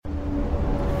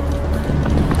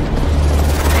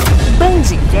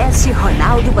Podcast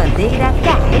Ronaldo Bandeira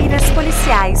Carreiras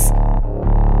Policiais.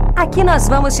 Aqui nós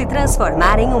vamos te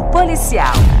transformar em um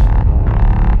policial.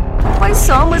 Pois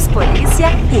somos polícia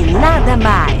e nada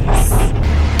mais.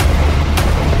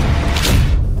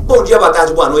 Bom dia, boa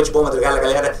tarde, boa noite, boa madrugada,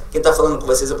 galera. Quem tá falando com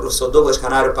vocês é o professor Douglas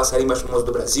Canário, passarinho mais famoso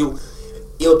do Brasil.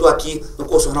 Eu tô aqui no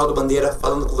curso Ronaldo Bandeira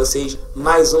falando com vocês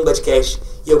mais um podcast.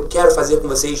 E eu quero fazer com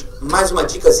vocês mais uma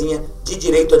dicasinha de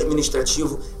direito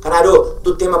administrativo. Canário,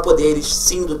 do tema poderes,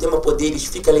 sim, do tema poderes,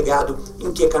 fica ligado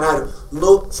em que, Canário?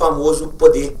 No famoso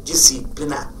poder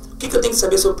disciplinar. O que eu tenho que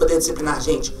saber sobre o poder disciplinar,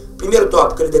 gente? Primeiro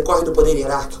tópico, ele decorre do poder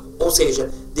hierárquico, ou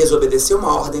seja, desobedecer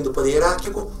uma ordem do poder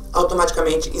hierárquico,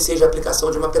 automaticamente enseja a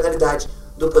aplicação de uma penalidade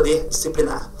do poder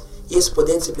disciplinar. E esse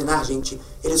poder disciplinar, gente,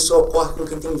 ele só ocorre com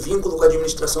quem tem vínculo com a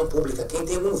administração pública, quem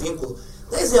tem algum vínculo.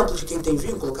 Dá exemplo de quem tem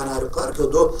vínculo, Canário? Claro que eu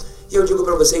dou. E eu digo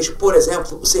para vocês, por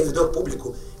exemplo, o servidor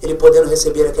público, ele podendo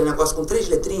receber aquele negócio com 3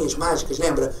 letrinhas mágicas,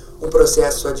 lembra? Um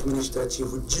processo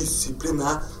administrativo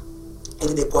disciplinar,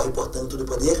 ele decorre, portanto, do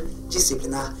poder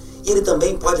disciplinar. E ele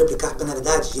também pode aplicar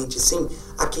penalidade, gente, sim,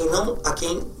 a quem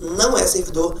não é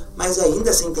servidor, mas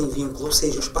ainda assim tem vínculo, ou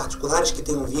seja, os particulares que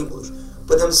tenham vínculos.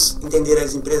 Podemos entender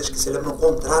as empresas que celebram um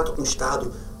contrato com o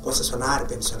Estado, concessionário,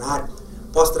 permissionário.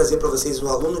 Posso trazer para vocês o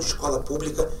aluno de escola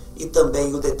pública e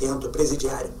também o detento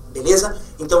presidiário, beleza?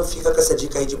 Então fica com essa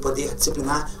dica aí de poder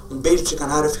disciplinar. Um beijo de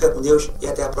Canário, fica com Deus e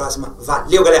até a próxima.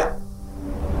 Valeu, galera!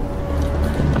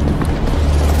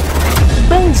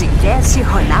 Podcast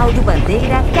Ronaldo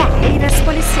Bandeira Carreiras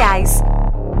Policiais.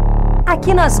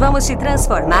 Aqui nós vamos te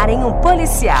transformar em um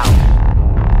policial.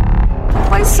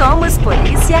 Pois somos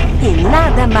polícia e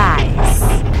nada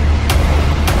mais.